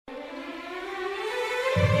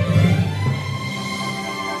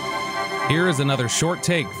Here is another short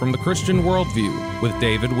take from the Christian Worldview with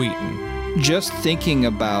David Wheaton. Just thinking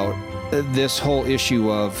about this whole issue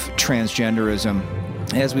of transgenderism,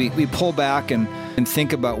 as we pull back and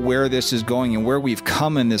think about where this is going and where we've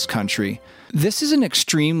come in this country, this is an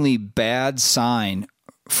extremely bad sign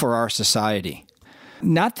for our society.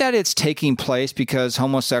 Not that it's taking place because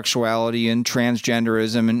homosexuality and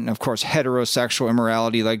transgenderism and, of course, heterosexual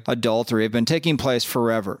immorality like adultery have been taking place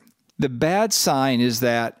forever. The bad sign is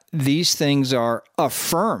that these things are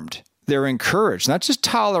affirmed. They're encouraged, not just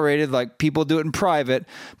tolerated like people do it in private,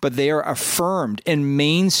 but they are affirmed and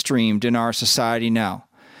mainstreamed in our society now.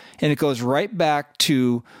 And it goes right back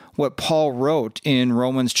to what Paul wrote in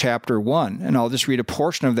Romans chapter 1. And I'll just read a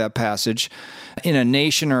portion of that passage. In a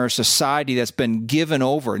nation or a society that's been given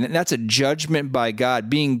over, and that's a judgment by God,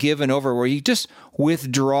 being given over, where he just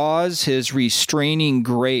withdraws his restraining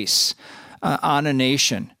grace on a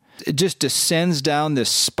nation. It just descends down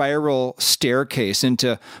this spiral staircase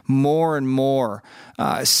into more and more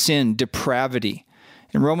sin, depravity.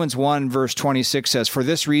 In Romans 1, verse 26 says, "For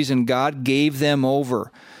this reason God gave them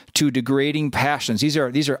over to degrading passions." These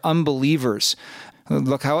are unbelievers.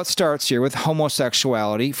 Look how it starts here with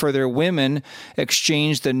homosexuality. "For their women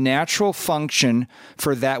exchanged the natural function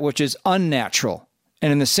for that which is unnatural.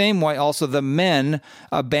 And in the same way also the men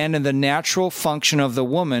abandoned the natural function of the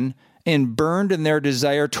woman and burned in their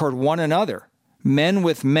desire toward one another, men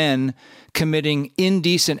with men committing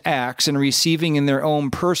indecent acts and receiving in their own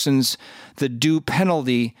persons the due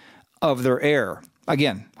penalty of their error."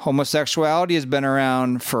 Again, homosexuality has been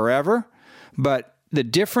around forever, but the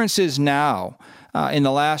difference is now, in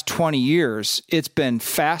the last 20 years, it's been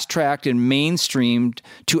fast-tracked and mainstreamed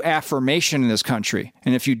to affirmation in this country.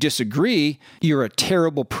 And if you disagree, you're a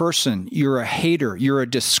terrible person, you're a hater, you're a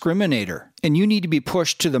discriminator, and you need to be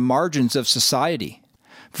pushed to the margins of society.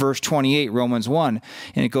 Verse 28, Romans 1,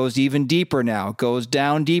 and it goes even deeper now. It goes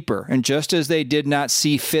down deeper. "And just as they did not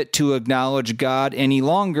see fit to acknowledge God any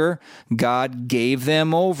longer, God gave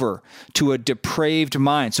them over to a depraved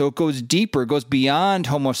mind." So it goes deeper, it goes beyond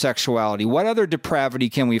homosexuality. What other depravity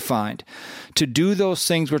can we find? "To do those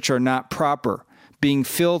things which are not proper, being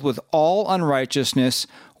filled with all unrighteousness,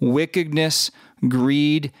 wickedness,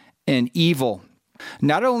 greed, and evil."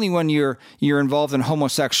 Not only when you're involved in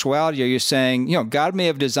homosexuality are you saying, God may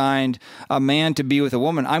have designed a man to be with a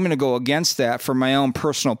woman. I'm going to go against that for my own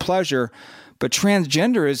personal pleasure. But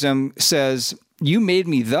transgenderism says, you made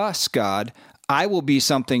me thus, God. I will be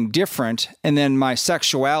something different, and then my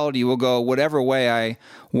sexuality will go whatever way I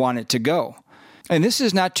want it to go. And this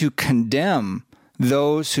is not to condemn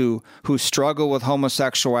those who struggle with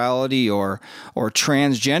homosexuality or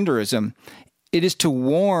transgenderism. It is to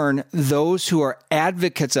warn those who are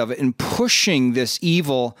advocates of it and pushing this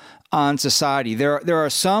evil on society. There are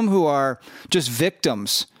some who are just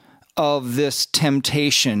victims of this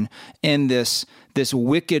temptation and this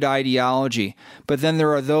wicked ideology. But then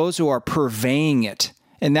there are those who are purveying it.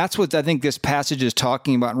 And that's what I think this passage is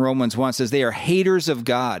talking about in Romans 1. It says they are haters of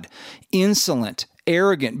God, insolent,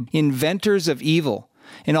 arrogant, inventors of evil.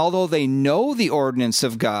 And although they know the ordinance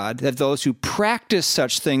of God, that those who practice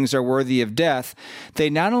such things are worthy of death, they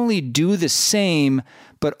not only do the same,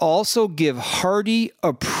 but also give hearty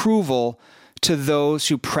approval to those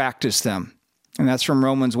who practice them. And that's from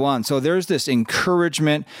Romans 1. So there's this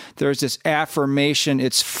encouragement, there's this affirmation.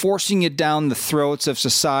 It's forcing it down the throats of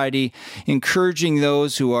society, encouraging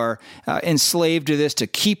those who are enslaved to this to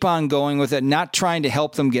keep on going with it, not trying to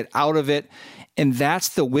help them get out of it. And that's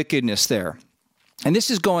the wickedness there. And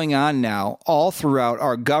this is going on now all throughout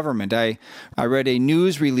our government. I read a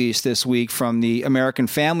news release this week from the American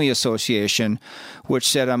Family Association, which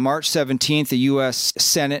said on March 17th, the U.S.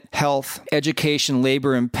 Senate Health, Education,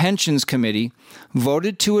 Labor, and Pensions Committee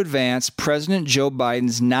voted to advance President Joe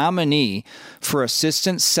Biden's nominee for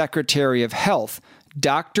Assistant Secretary of Health,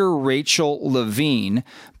 Dr. Rachel Levine,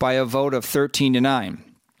 by a vote of 13-9.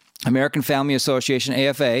 American Family Association,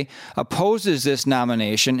 AFA, opposes this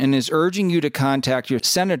nomination and is urging you to contact your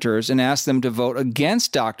senators and ask them to vote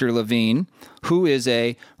against Dr. Levine, who is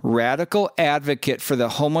a radical advocate for the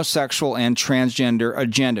homosexual and transgender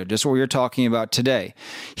agenda, just what we're talking about today.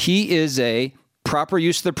 He is a, proper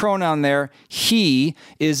use of the pronoun there, he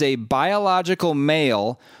is a biological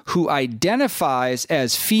male who identifies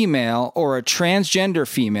as female or a transgender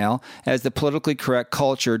female, as the politically correct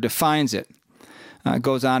culture defines it.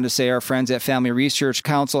 Goes on to say, our friends at Family Research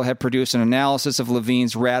Council have produced an analysis of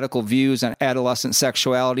Levine's radical views on adolescent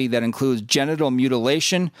sexuality that includes genital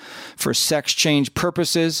mutilation for sex change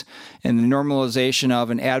purposes and the normalization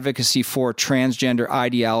of and advocacy for transgender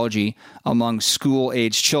ideology among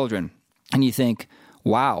school-age children. And you think,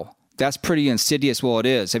 wow, That's pretty insidious. Well, it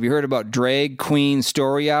is. Have you heard about Drag Queen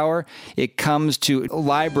Story Hour? It comes to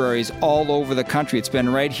libraries all over the country. It's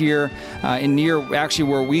been right here in near actually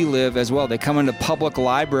where we live as well. They come into public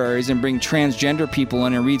libraries and bring transgender people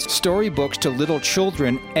in and read storybooks to little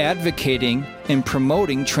children advocating and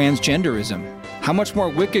promoting transgenderism. How much more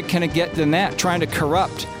wicked can it get than that, trying to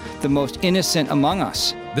corrupt the most innocent among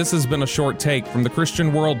us? This has been a short take from the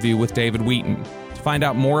Christian Worldview with David Wheaton. To find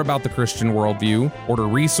out more about the Christian Worldview, order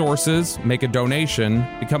resources, make a donation,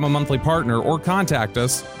 become a monthly partner, or contact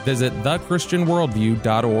us, visit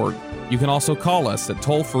thechristianworldview.org. You can also call us at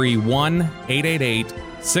toll-free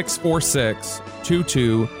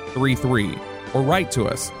 1-888-646-2233 or write to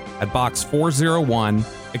us at Box 401,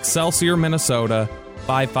 Excelsior, Minnesota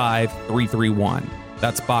 55331.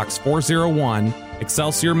 That's Box 401,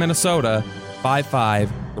 Excelsior, Minnesota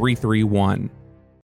 55331.